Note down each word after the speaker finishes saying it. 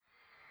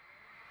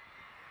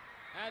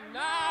And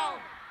now,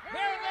 here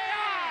they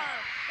are,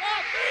 the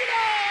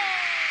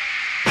Beatles!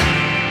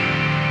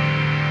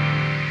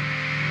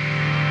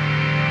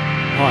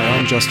 Hi,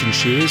 I'm Justin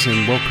Shears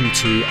and welcome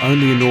to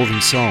Only a Northern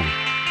Song.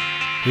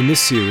 In this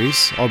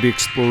series, I'll be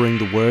exploring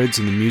the words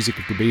and the music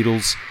of the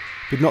Beatles,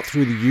 but not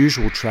through the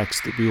usual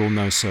tracks that we all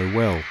know so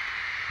well.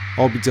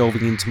 I'll be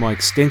delving into my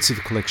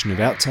extensive collection of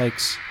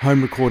outtakes,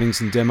 home recordings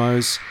and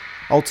demos,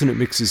 alternate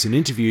mixes and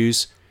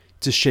interviews,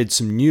 to shed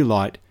some new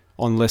light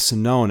on lesser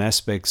known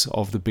aspects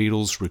of the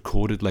Beatles'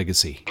 recorded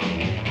legacy.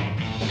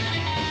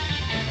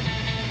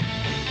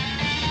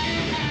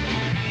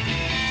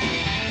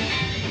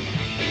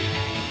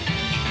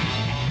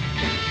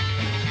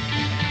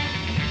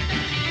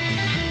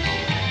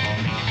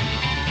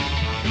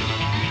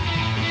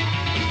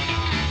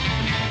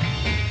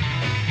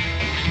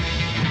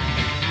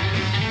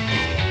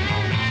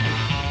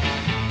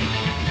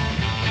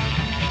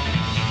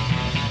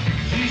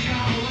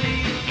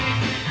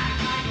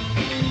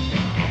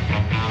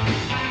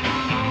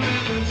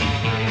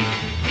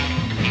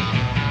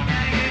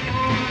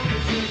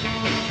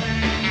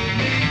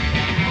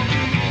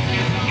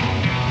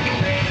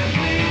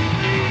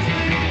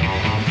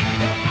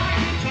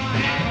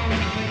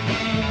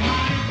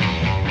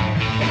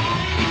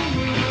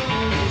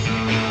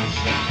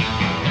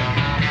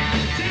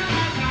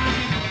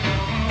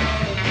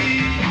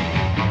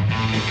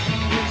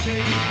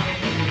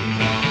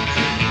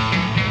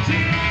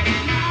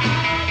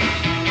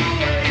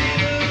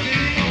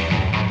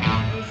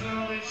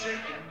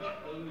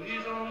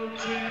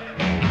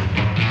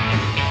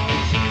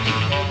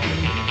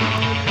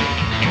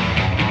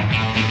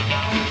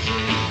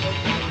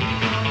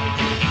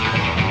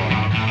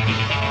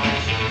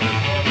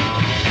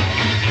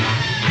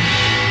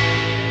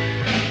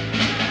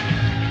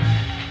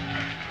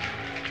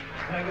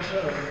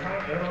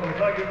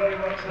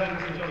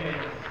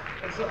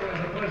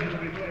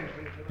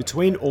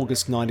 Between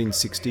August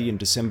 1960 and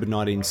December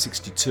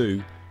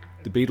 1962,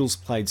 the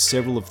Beatles played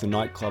several of the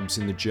nightclubs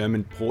in the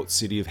German port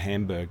city of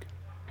Hamburg,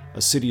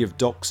 a city of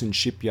docks and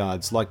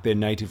shipyards like their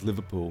native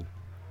Liverpool,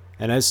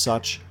 and as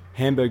such,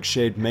 Hamburg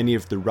shared many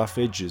of the rough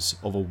edges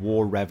of a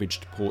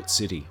war-ravaged port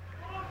city.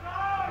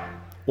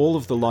 All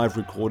of the live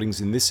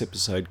recordings in this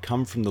episode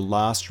come from the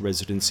last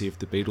residency of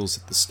the Beatles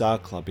at the Star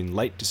Club in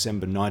late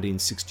December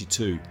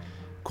 1962,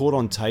 caught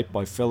on tape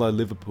by fellow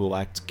Liverpool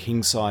act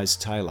King Size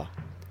Taylor.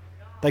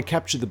 They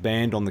capture the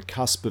band on the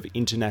cusp of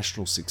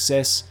international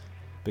success,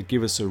 but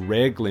give us a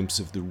rare glimpse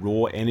of the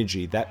raw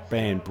energy that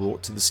band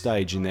brought to the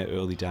stage in their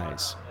early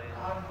days.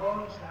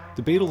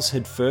 The Beatles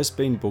had first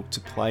been booked to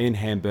play in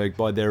Hamburg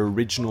by their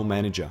original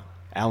manager,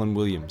 Alan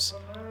Williams,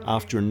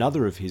 after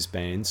another of his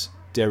bands,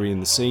 Derry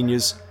and the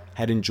Seniors,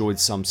 had enjoyed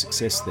some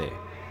success there.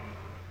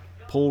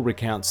 Paul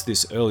recounts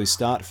this early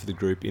start for the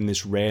group in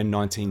this rare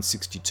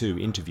 1962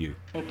 interview.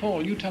 Well,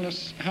 Paul, you tell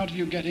us, how did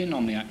you get in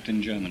on the act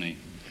in Germany?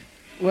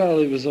 Well,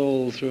 it was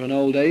all through an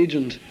old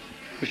agent.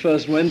 We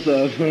first went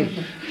there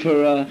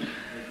for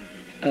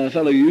a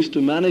fellow who used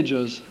to manage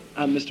us,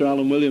 and Mr.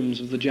 Alan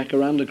Williams of the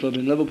Jacaranda Club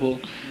in Liverpool,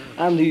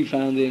 and he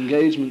found the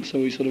engagement, so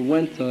we sort of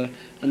went there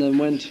and then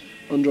went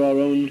under our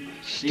own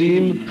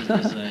steam,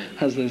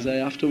 as they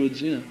say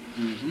afterwards, you know.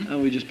 Mm-hmm.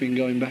 And we've just been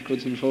going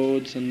backwards and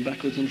forwards and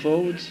backwards and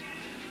forwards.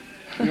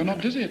 You're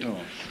not dizzy at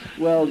all?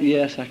 Well,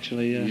 yes,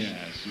 actually, yes.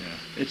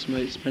 Yes. It's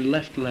my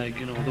left leg,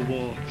 you know, the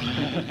war.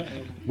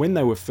 When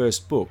they were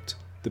first booked,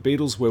 the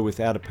Beatles were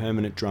without a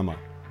permanent drummer,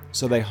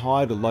 so they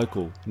hired a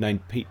local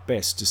named Pete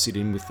Best to sit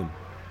in with them.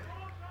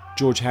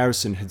 George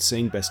Harrison had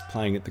seen Best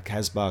playing at the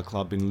Casbah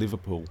Club in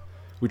Liverpool,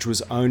 which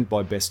was owned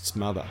by Best's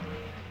mother.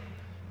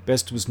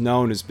 Best was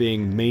known as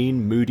being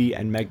mean, moody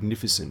and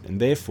magnificent, and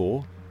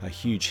therefore a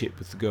huge hit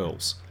with the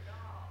girls.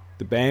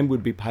 The band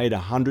would be paid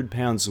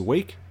 £100 a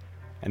week,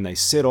 and they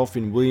set off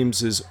in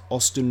Williams's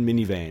Austin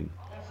minivan,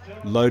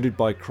 loaded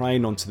by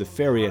crane onto the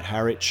ferry at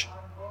Harwich,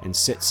 and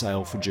set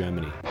sail for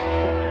Germany.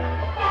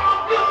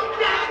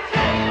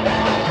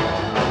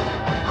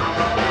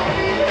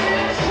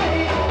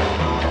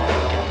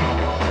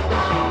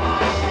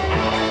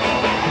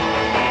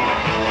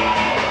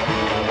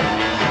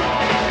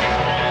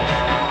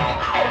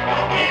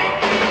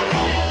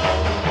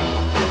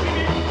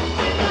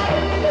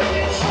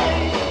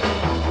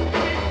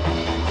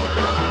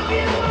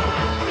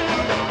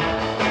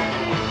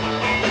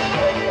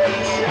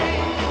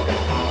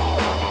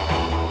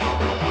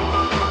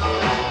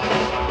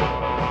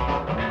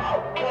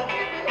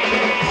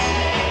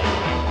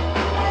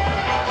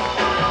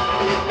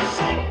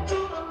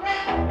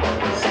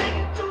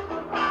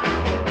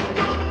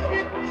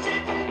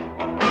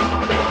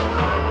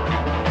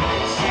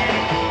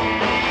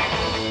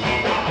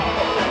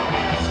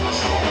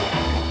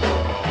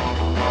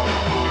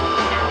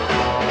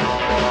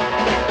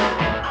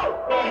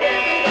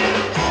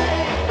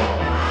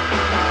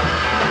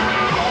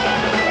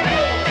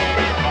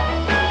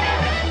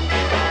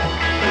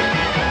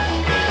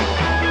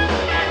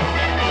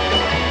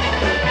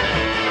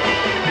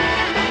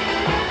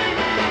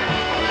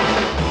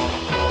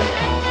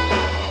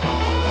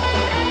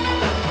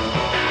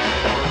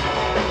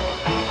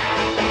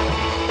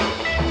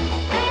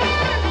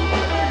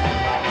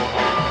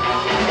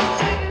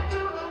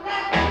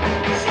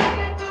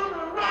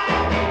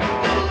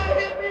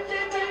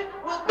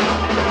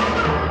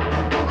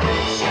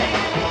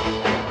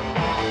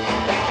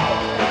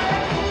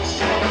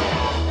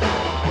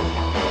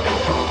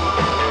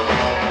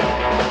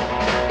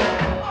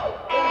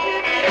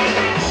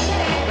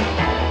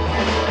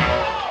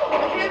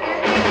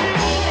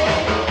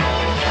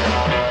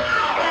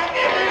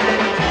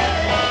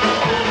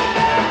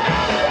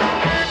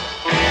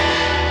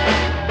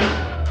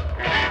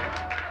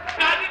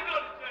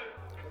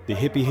 the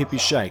Hippie Hippie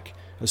Shake,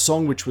 a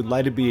song which would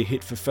later be a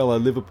hit for fellow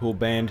Liverpool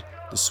band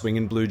the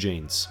Swingin' Blue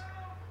Jeans.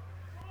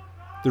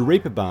 The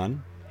Reeperbahn,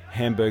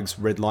 Hamburg's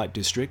red light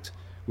district,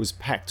 was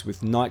packed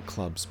with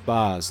nightclubs,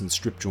 bars and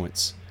strip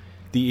joints.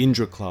 The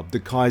Indra Club, the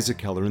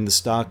Kaiserkeller and the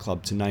Star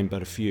Club, to name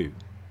but a few.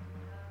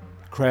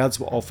 Crowds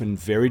were often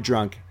very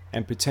drunk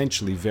and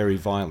potentially very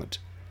violent.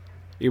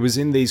 It was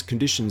in these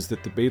conditions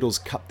that the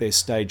Beatles cut their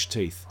stage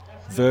teeth,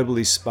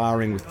 verbally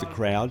sparring with the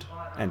crowd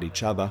and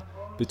each other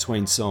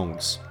between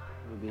songs.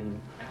 We've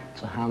been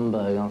to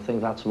Hamburg, and I think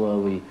that's where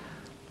we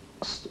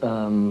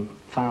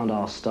found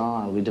our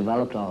style. We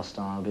developed our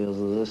style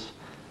because of this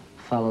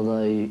fellow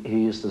there. He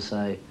used to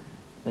say,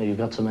 "You've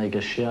got to make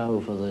a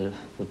show for the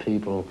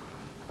people."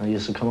 And he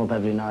used to come up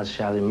every night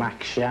shouting,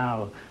 "Mach,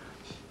 Shau."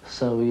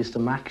 So we used to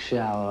Mach,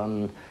 Shau,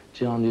 and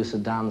John used to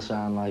dance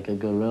around like a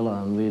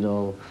gorilla, and we'd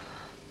all,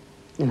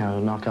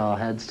 knock our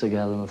heads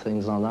together and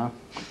things like that.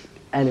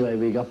 Anyway,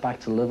 we got back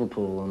to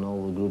Liverpool, and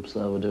all the groups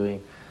there were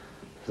doing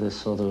this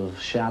sort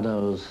of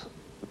shadows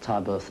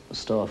type of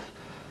stuff.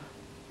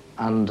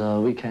 And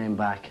we came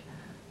back,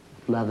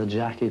 leather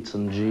jackets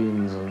and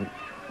jeans and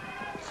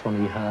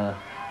funny hair,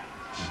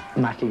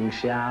 macking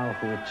Shau,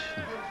 which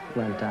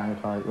went down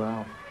quite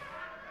well.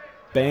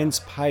 Band's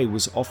pay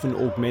was often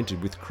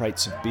augmented with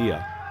crates of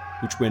beer,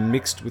 which when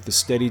mixed with the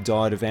steady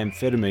diet of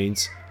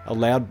amphetamines,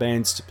 allowed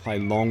bands to play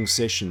long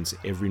sessions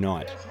every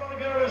night.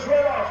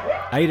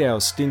 8-hour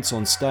stints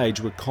on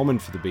stage were common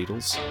for the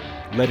Beatles,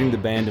 letting the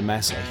band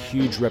amass a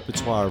huge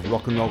repertoire of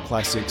rock and roll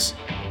classics,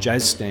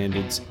 jazz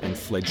standards and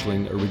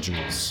fledgling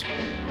originals.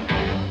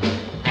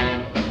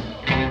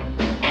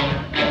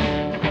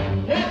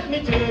 Let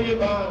me tell you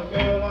about a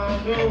girl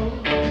I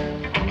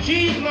know.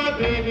 She's my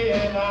baby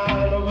and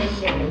I'll always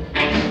say,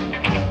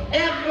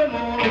 every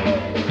morning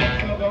when the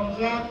sun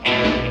comes up,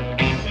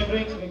 she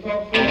brings me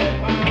coffee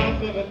and my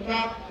favorite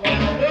top. When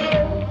I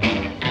know,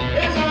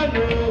 yes I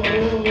know,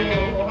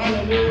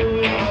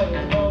 hallelujah, I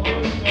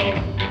always know.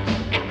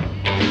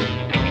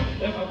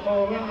 If I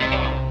call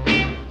around,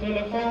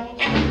 telephone,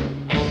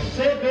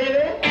 say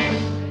baby,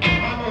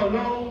 I'm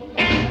alone.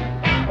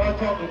 I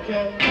talk to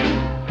Ken,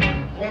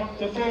 walk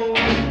the phone,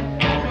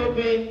 so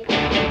baby,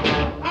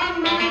 I'm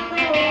not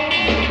alone.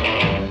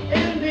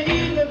 In the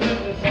evening when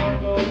the sun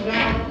goes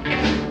down,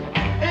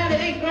 and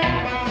ain't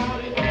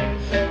nobody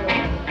else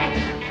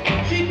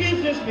around. She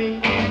kisses me,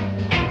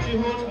 she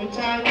holds me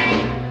tight,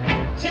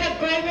 said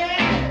baby,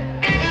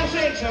 and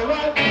shakes her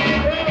right.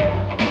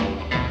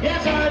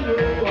 Yes I know,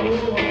 I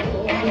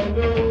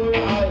know,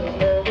 I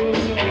know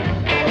so.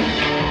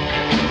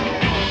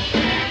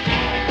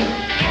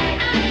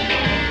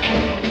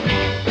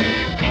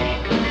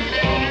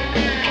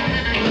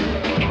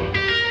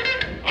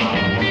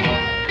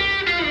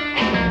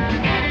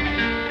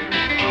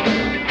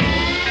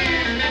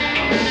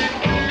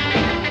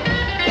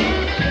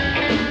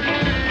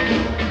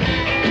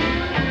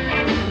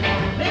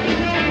 Let me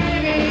go,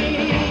 baby,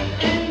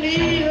 and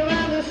leave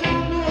around the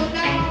sun goes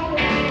down,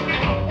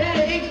 and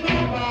ain't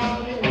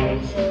nobody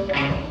else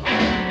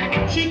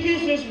around. She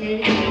kisses me,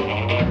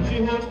 she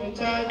holds me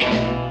tight,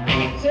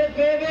 said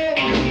baby,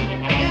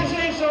 yes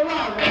ain't so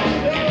right,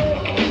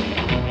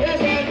 yes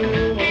I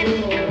do,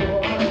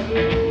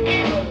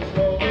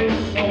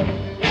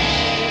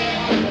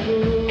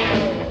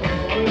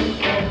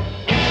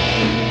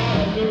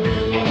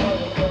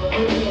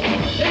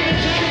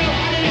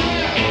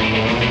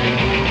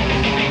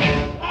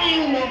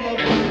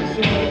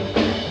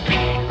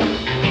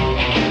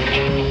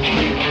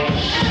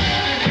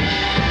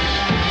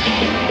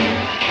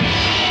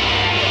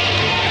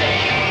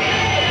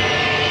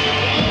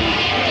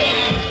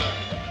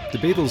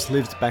 The Beatles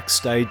lived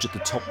backstage at the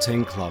Top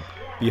 10 Club,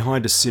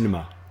 behind a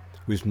cinema,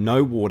 with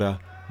no water,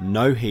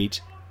 no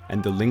heat,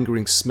 and the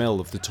lingering smell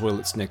of the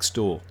toilets next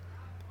door.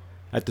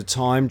 At the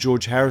time,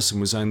 George Harrison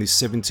was only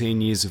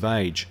 17 years of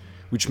age,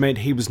 which meant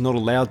he was not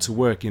allowed to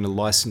work in a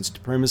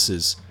licensed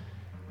premises,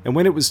 and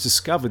when it was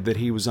discovered that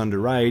he was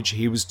underage,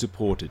 he was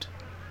deported.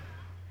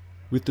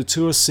 With the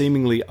tour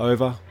seemingly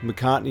over,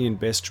 McCartney and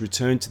Best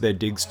returned to their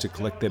digs to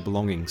collect their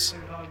belongings.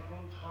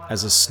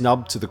 As a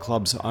snub to the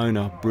club's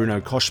owner, Bruno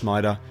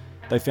Koschmider,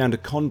 they found a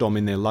condom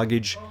in their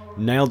luggage,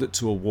 nailed it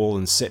to a wall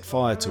and set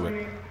fire to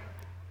it.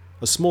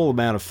 A small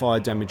amount of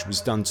fire damage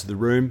was done to the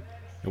room,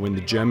 and when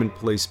the German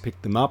police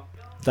picked them up,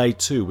 they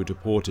too were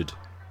deported.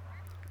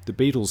 The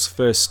Beatles'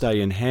 first stay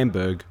in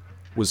Hamburg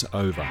was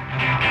over.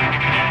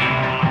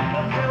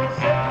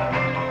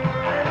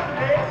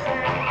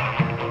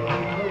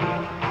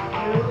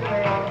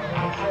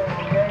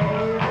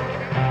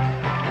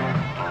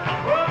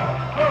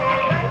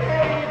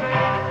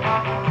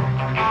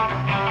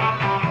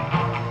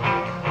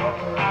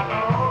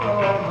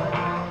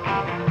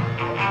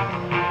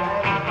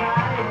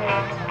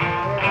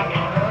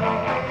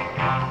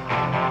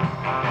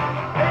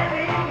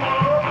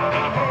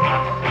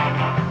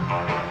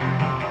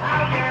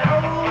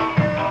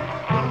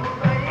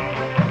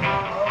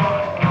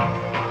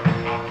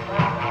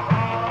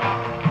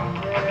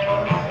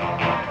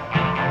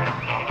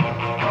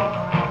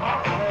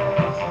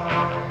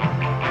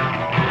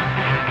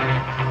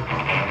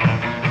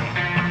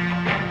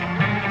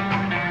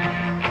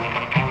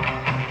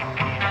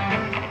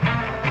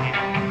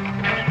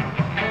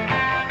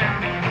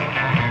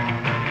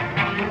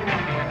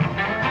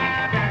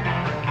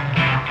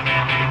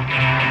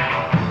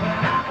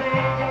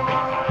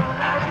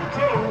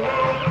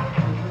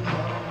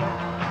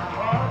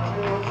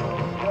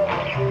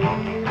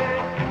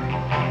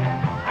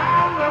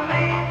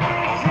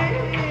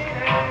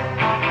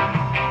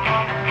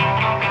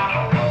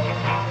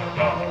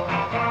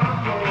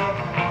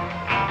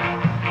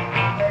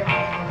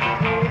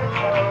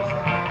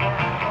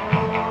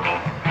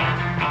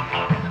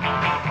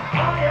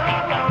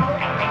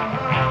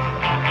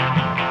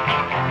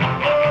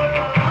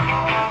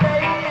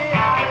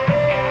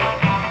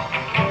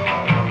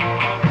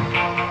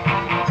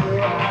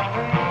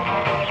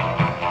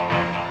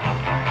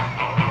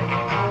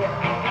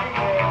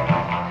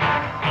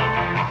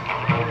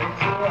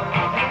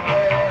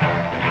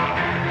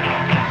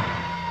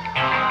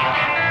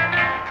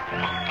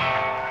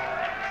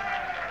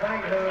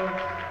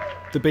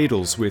 The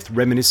Beatles with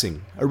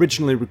Reminiscing,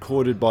 originally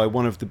recorded by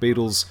one of the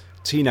Beatles'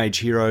 teenage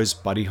heroes,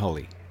 Buddy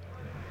Holly.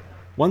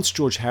 Once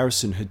George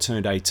Harrison had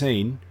turned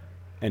 18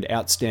 and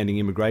outstanding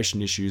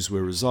immigration issues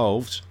were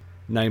resolved,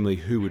 namely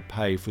who would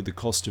pay for the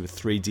cost of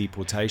 3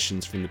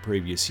 deportations from the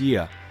previous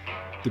year,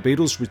 the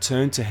Beatles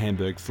returned to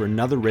Hamburg for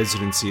another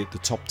residency at the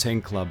Top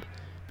 10 Club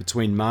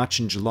between March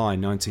and July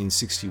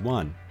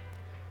 1961.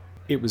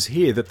 It was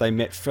here that they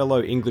met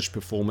fellow English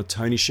performer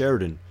Tony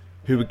Sheridan,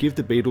 who would give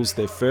the Beatles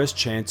their first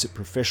chance at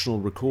professional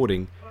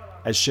recording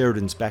as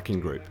Sheridan's backing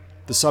group,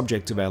 the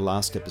subject of our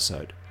last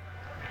episode.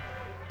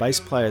 Bass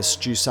player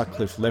Stu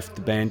Sutcliffe left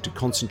the band to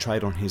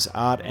concentrate on his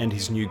art and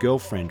his new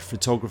girlfriend,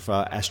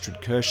 photographer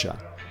Astrid Kircher.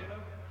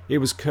 It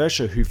was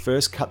Kircher who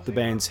first cut the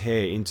band's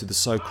hair into the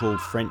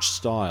so-called French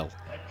style,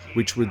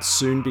 which would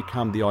soon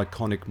become the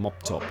iconic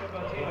mop top.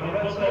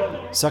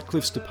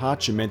 Sutcliffe's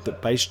departure meant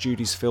that bass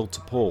duties fell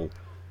to Paul,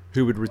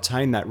 who would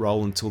retain that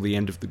role until the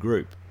end of the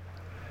group.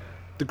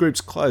 The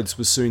group's clothes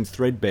were soon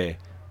threadbare,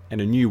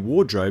 and a new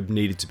wardrobe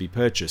needed to be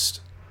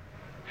purchased.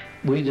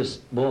 We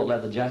just bought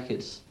leather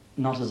jackets,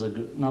 not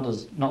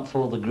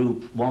for the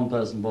group. One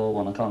person bought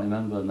one, I can't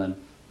remember, and then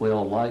we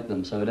all liked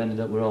them, so it ended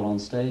up we were all on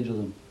stage with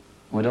them.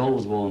 And we'd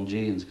always worn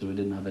jeans because we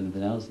didn't have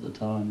anything else at the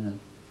time, you know.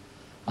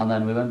 And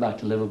then we went back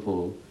to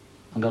Liverpool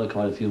and got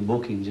quite a few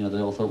bookings, you know. They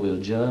all thought we were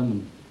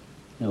German.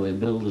 You know, we were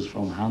builders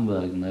from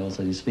Hamburg, and they all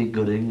said, you speak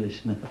good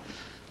English, you know,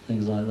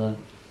 things like that.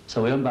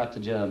 So we went back to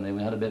Germany, and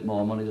we had a bit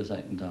more money the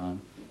second time.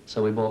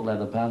 So we bought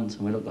leather pants,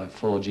 and we looked like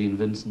 4 Gene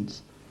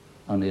Vincents,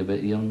 only a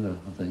bit younger,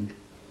 I think.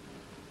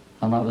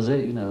 And that was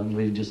it, you know, and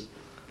we just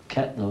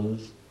kept the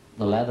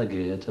leather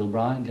gear, till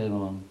Brian came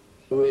along.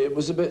 It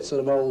was a bit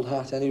sort of old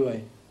hat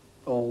anyway,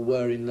 all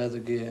wearing leather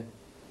gear.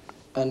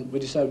 And we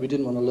decided we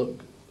didn't want to look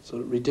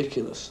sort of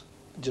ridiculous,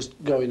 just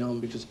going on,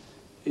 because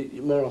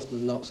more often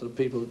than not, sort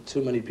of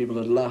too many people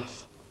would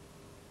laugh.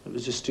 It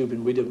was just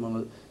stupid. We didn't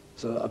want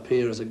to sort of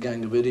appear as a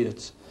gang of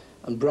idiots.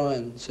 And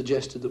Brian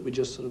suggested that we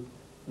just sort of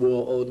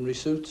wore ordinary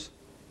suits.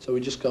 So we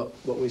just got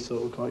what we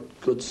thought were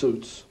quite good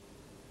suits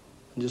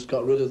and just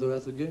got rid of the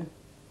leather gear.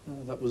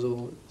 That was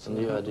all. And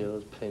you had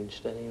yours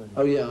pinched anyway.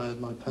 Oh yeah, I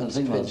had my pants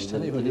pinched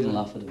anyway. They didn't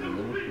laugh at it in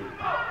Liverpool.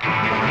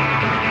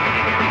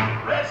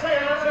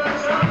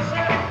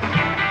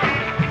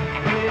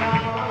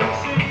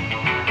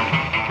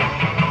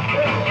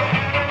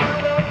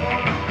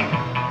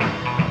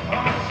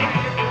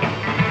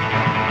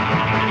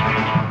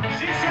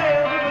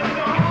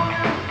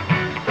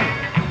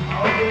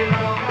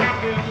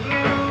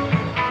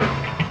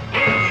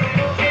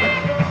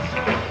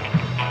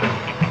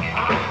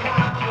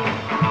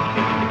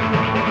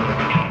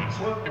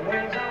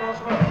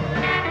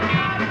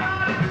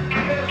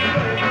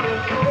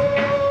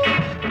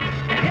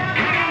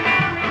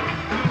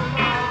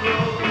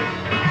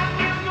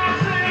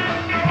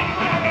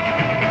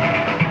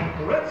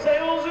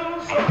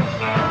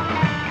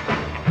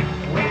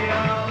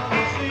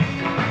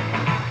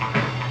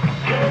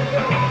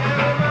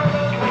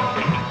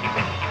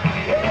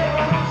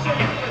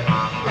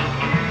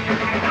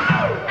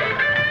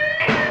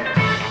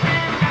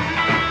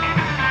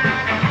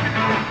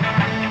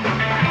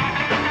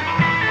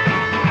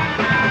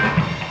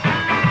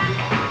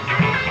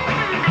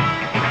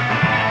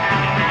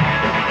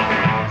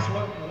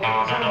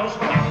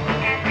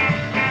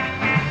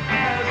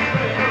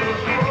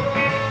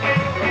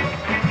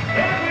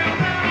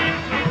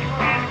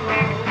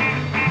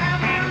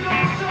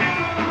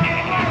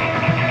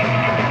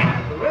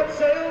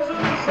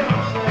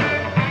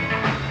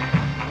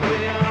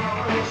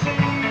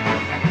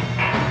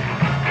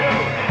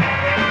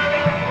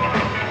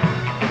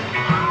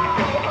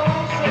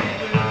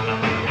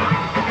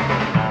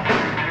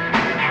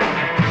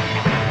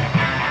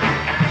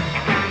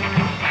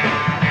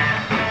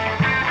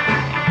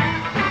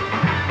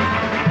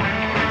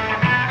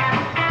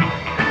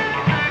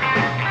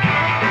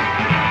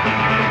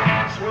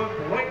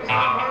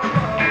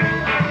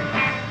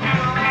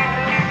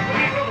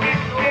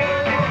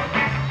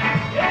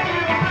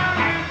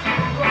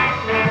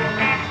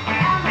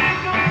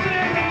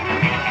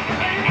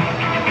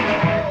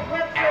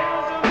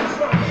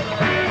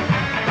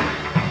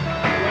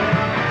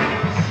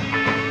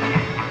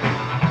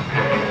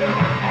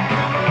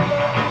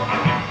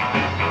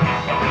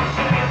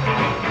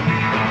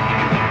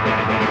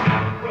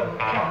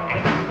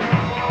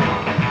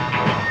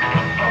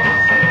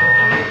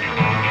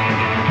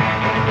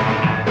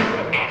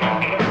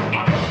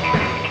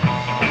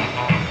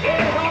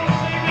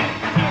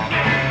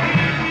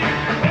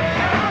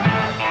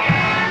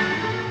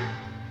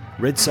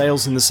 Red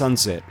Sails in the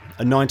Sunset,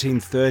 a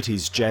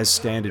 1930s jazz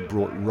standard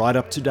brought right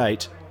up to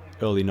date,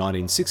 early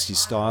 1960s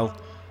style,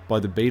 by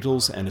the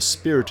Beatles and a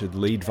spirited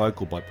lead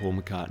vocal by Paul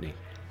McCartney.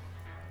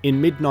 In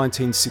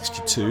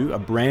mid-1962, a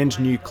brand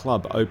new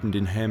club opened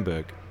in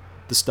Hamburg,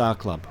 the Star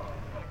Club.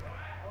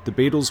 The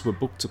Beatles were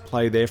booked to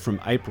play there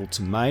from April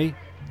to May,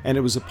 and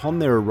it was upon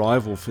their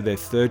arrival for their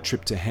 3rd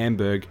trip to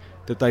Hamburg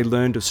that they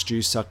learned of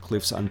Stu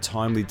Sutcliffe's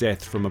untimely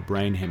death from a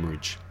brain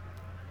hemorrhage.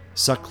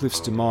 Sutcliffe's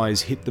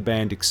demise hit the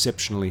band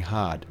exceptionally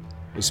hard,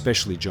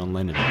 especially John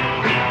Lennon.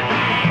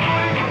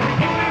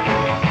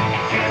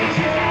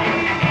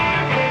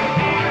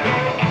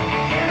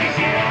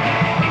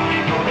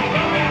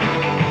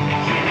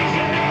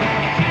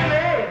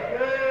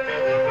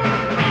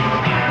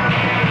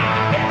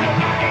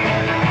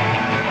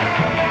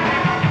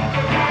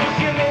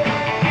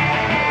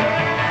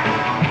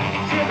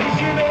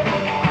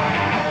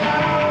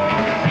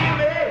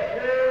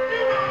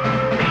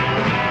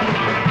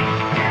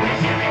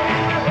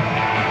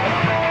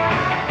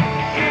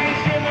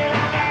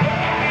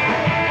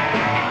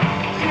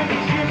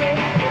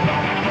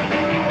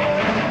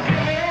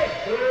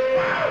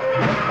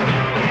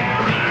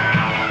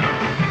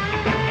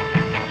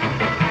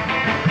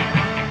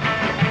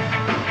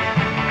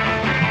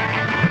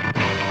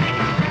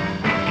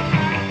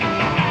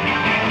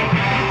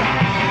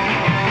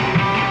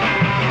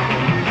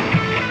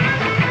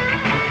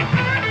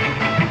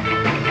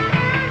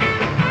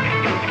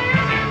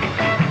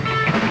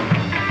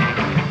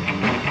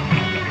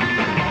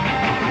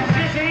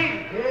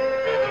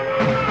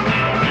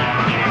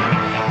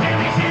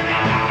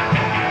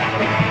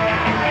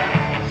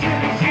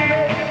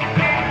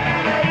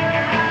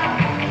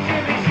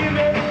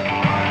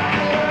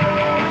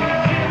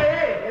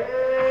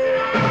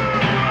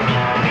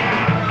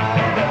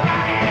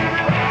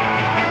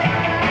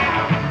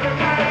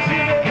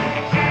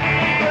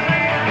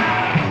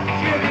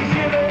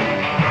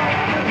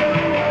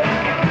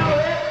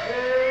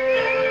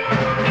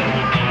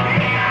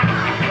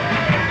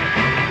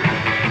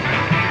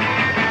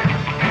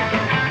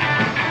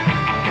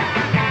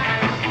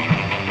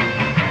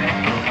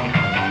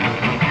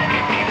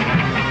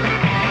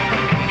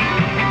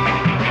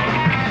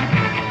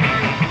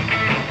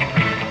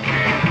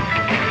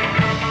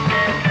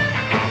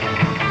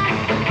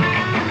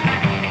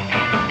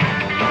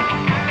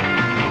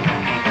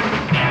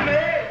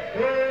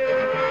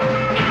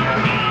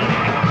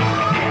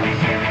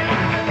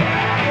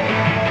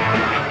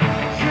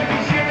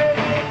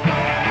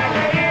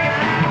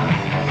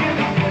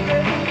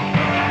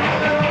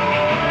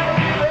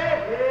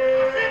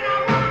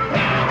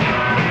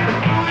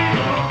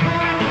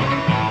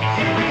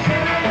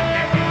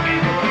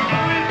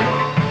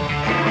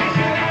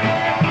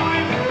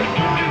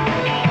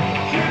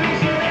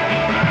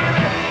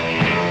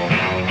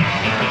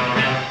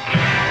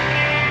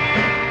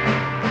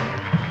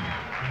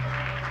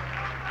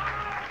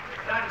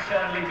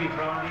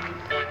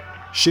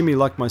 Shimmy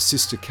Like My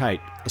Sister Kate,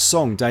 a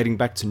song dating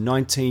back to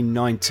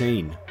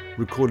 1919,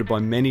 recorded by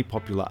many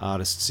popular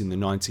artists in the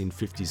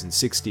 1950s and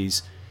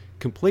 60s,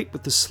 complete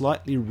with the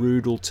slightly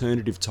rude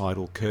alternative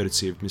title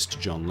courtesy of Mr.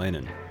 John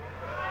Lennon.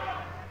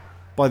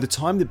 By the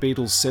time the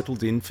Beatles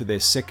settled in for their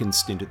second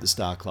stint at the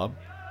Star Club,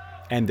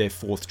 and their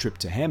fourth trip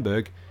to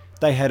Hamburg,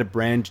 they had a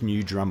brand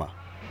new drummer.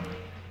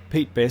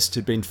 Pete Best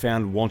had been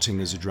found wanting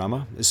as a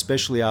drummer,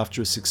 especially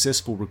after a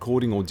successful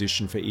recording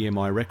audition for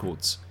EMI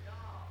Records.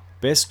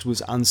 Best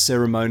was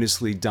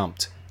unceremoniously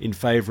dumped in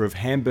favour of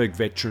Hamburg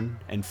veteran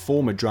and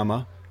former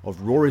drummer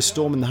of Rory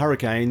Storm and the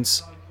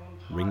Hurricanes,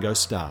 Ringo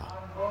Starr.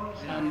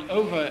 And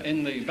over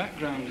in the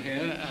background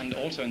here, and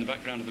also in the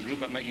background of the group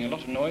but making a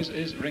lot of noise,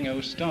 is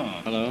Ringo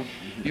Starr. Hello.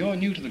 You're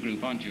new to the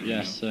group, aren't you?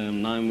 Yes,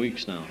 9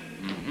 weeks now.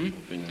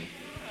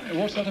 Mm-hmm.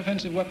 What's that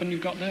offensive weapon you've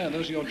got there?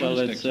 Those are your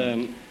drumsticks? Well,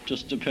 it's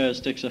just a pair of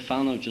sticks a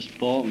fan have just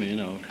bought me,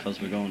 because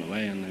we're going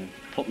away, and they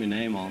put my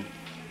name on.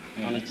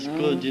 Yeah. And it's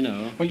good,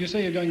 Well, you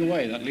say you're going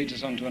away. That leads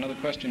us on to another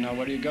question now.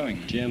 Where are you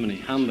going? Germany,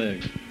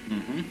 Hamburg.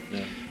 Mm-hmm.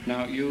 Yeah.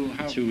 Now, you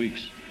have 2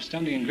 weeks.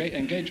 Standing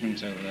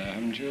engagements over there,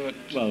 haven't you?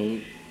 Well,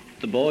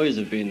 the boys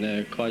have been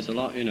there quite a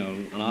lot,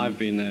 and I've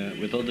been there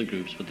with other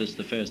groups, but this is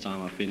the first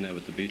time I've been there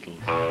with the Beatles.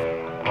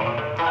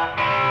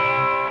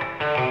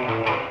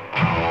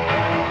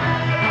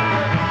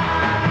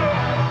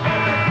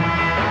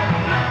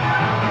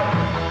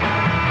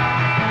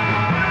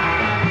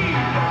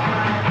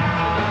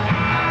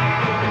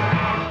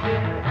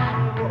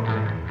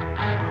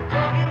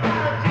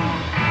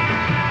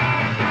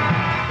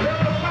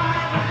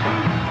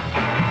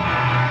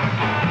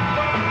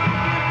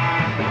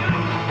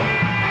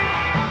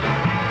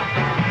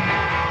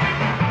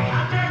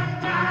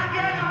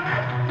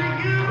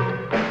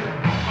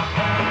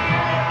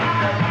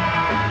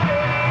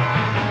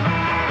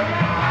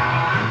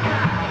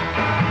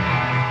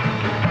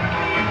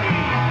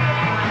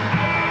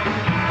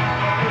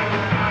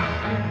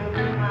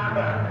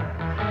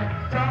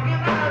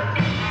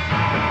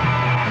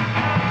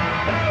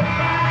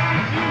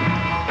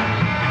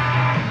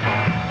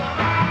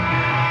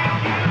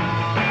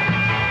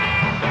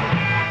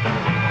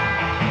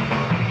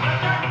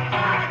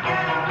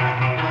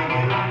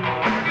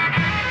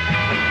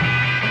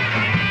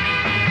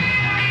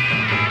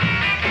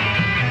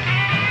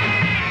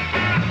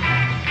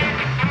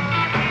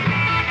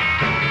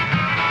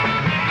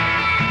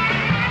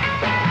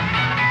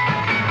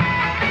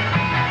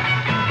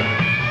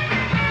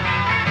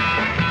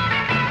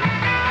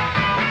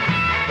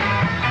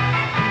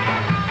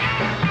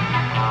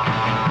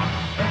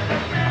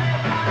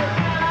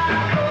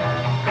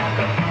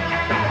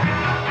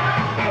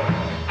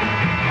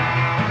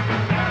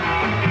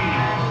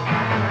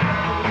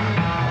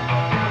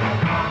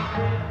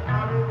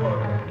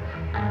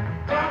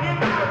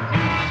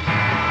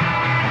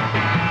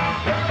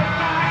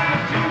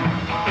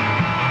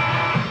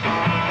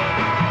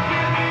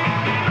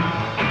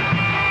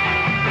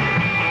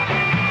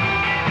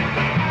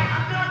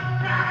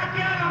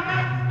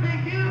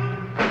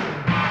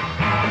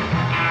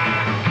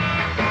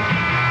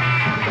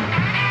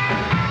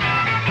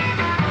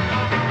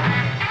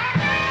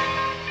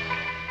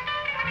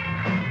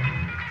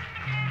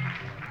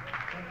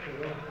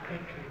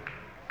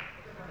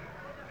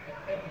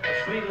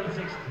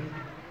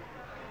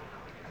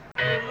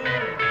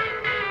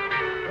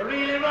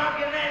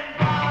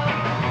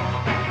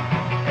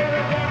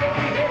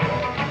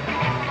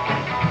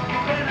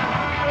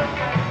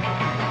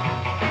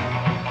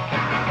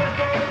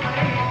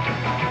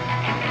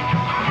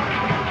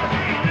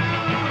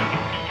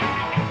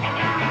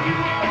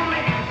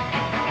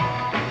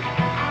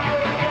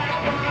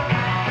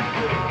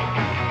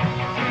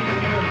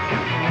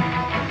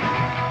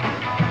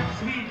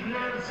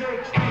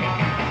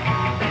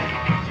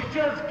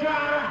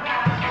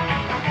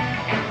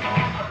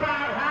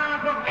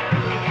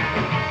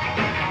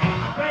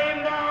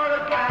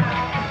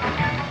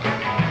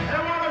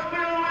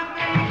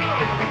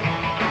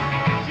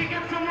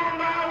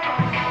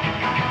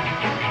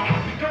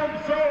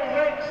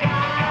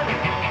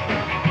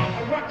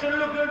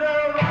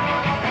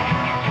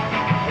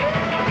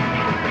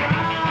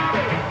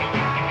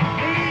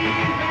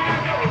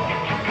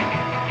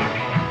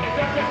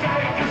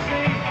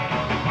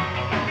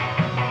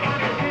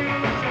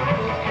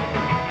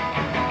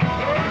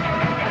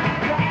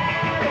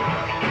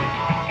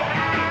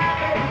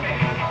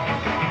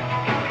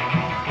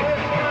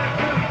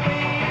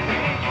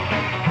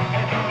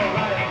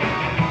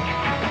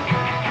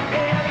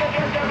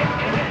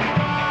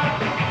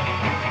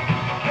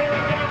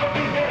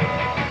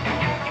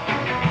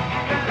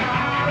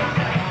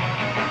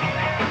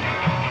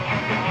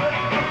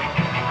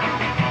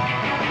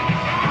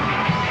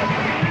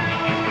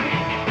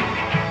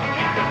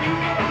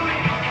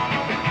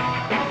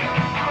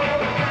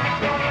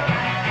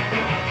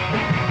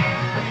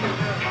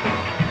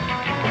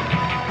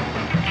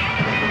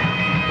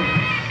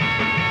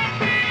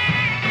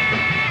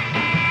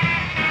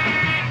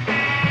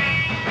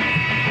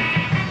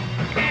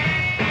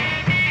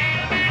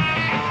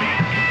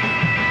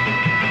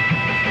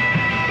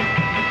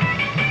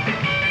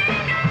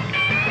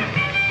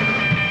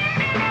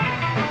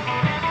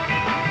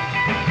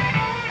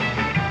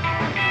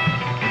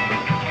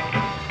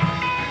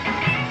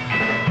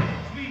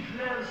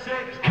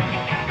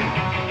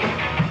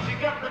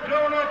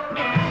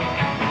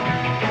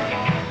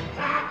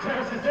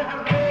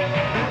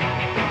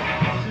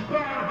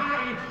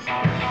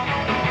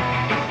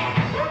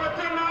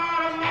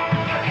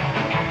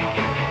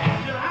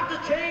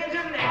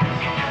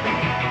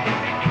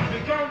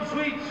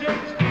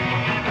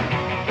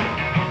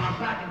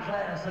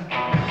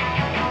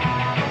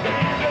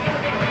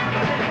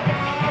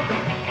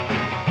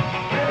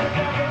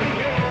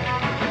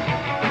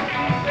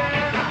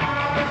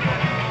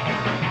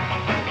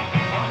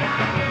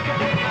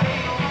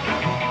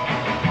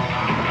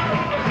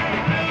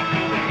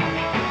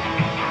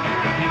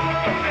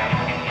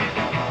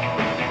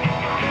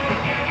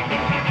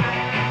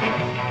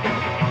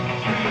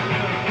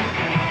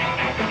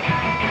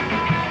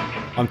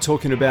 I'm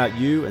talking about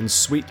You and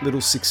Sweet Little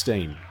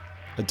 16,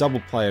 a double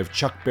play of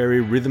Chuck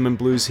Berry rhythm and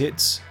blues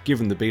hits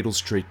given the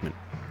Beatles treatment.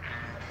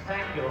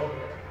 Thank you.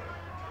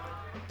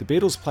 The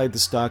Beatles played the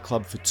Star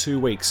Club for 2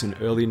 weeks in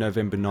early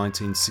November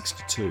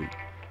 1962,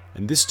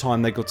 and this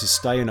time they got to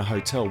stay in a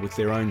hotel with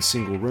their own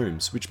single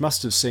rooms, which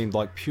must have seemed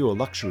like pure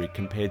luxury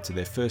compared to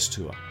their first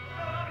tour.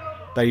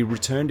 They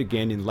returned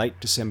again in late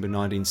December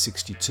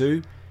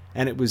 1962,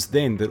 and it was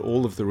then that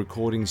all of the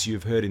recordings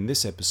you've heard in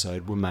this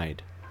episode were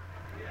made.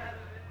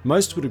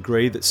 Most would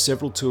agree that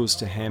several tours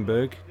to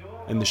Hamburg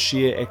and the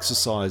sheer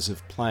exercise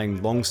of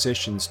playing long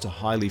sessions to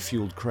highly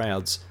fueled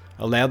crowds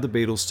allowed the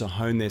Beatles to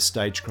hone their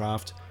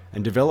stagecraft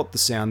and develop the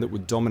sound that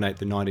would dominate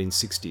the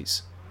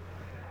 1960s.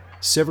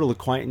 Several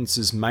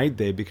acquaintances made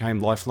there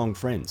became lifelong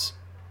friends.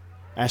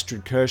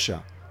 Astrid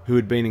Kircher, who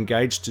had been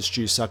engaged to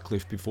Stu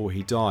Sutcliffe before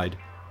he died,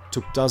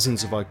 took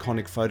dozens of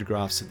iconic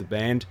photographs of the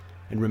band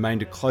and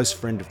remained a close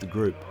friend of the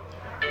group.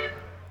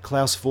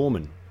 Klaus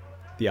Voormann,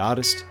 the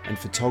artist and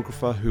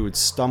photographer who had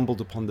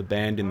stumbled upon the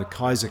band in the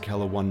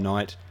Kaiserkeller one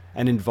night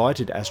and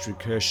invited Astrid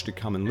Kircher to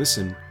come and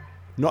listen,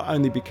 not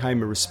only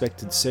became a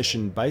respected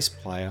session bass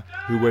player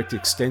who worked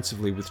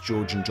extensively with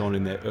George and John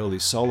in their early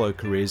solo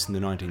careers in the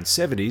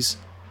 1970s,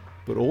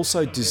 but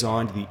also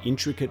designed the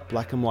intricate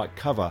black and white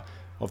cover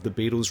of the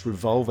Beatles'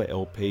 Revolver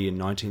LP in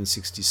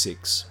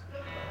 1966.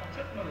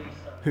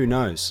 Who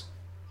knows?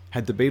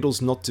 Had the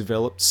Beatles not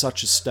developed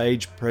such a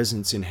stage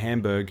presence in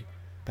Hamburg,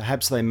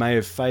 perhaps they may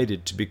have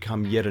faded to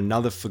become yet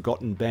another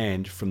forgotten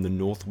band from the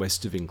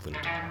northwest of England.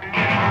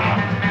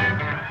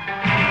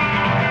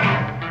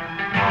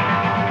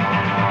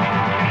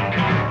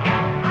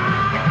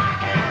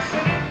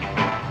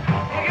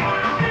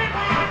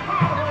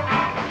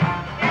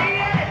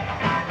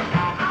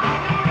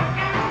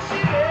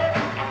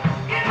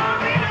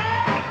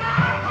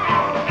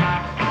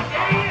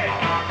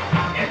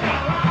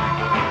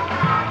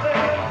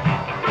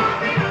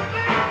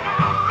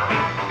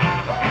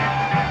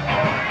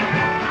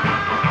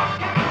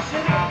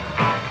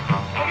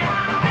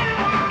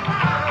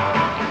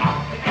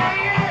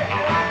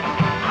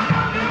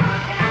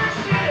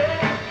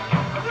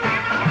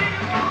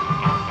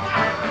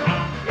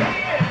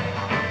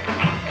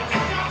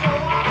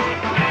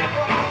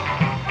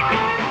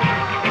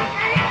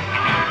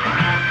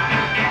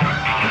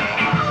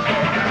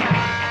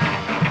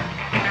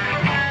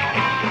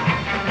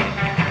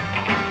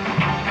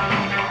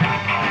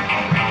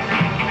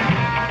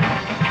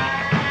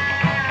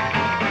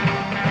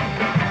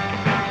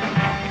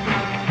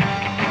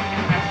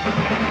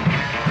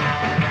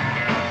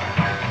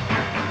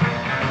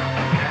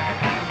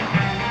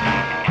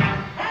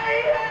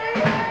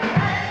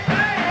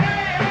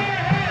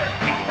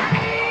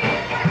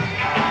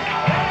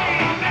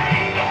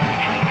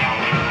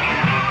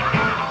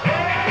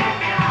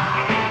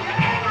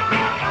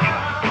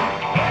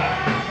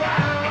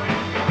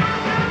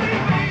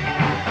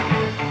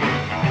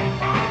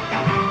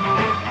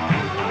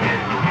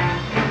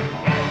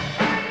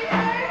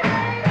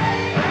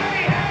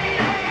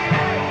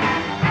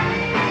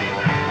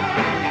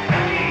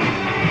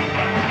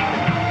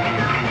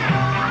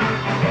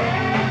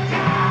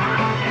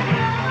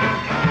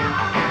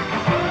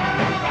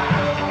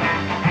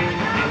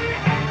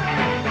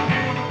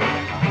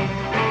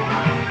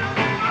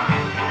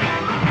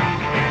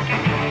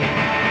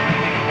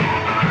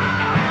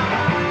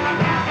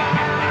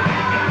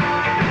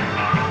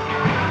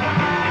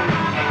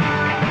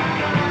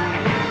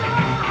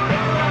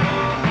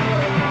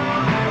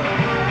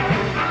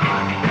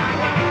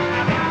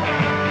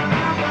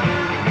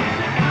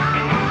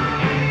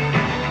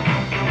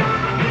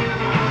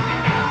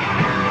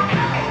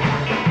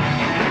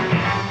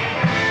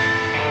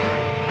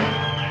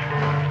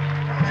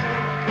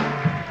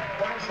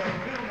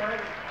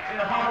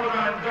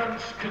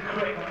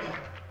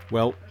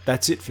 Well,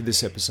 that's it for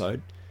this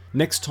episode.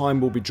 Next time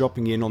we'll be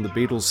dropping in on the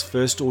Beatles'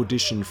 first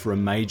audition for a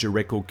major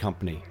record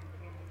company,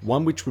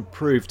 one which would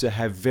prove to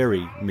have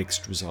very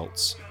mixed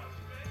results.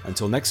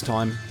 Until next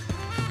time,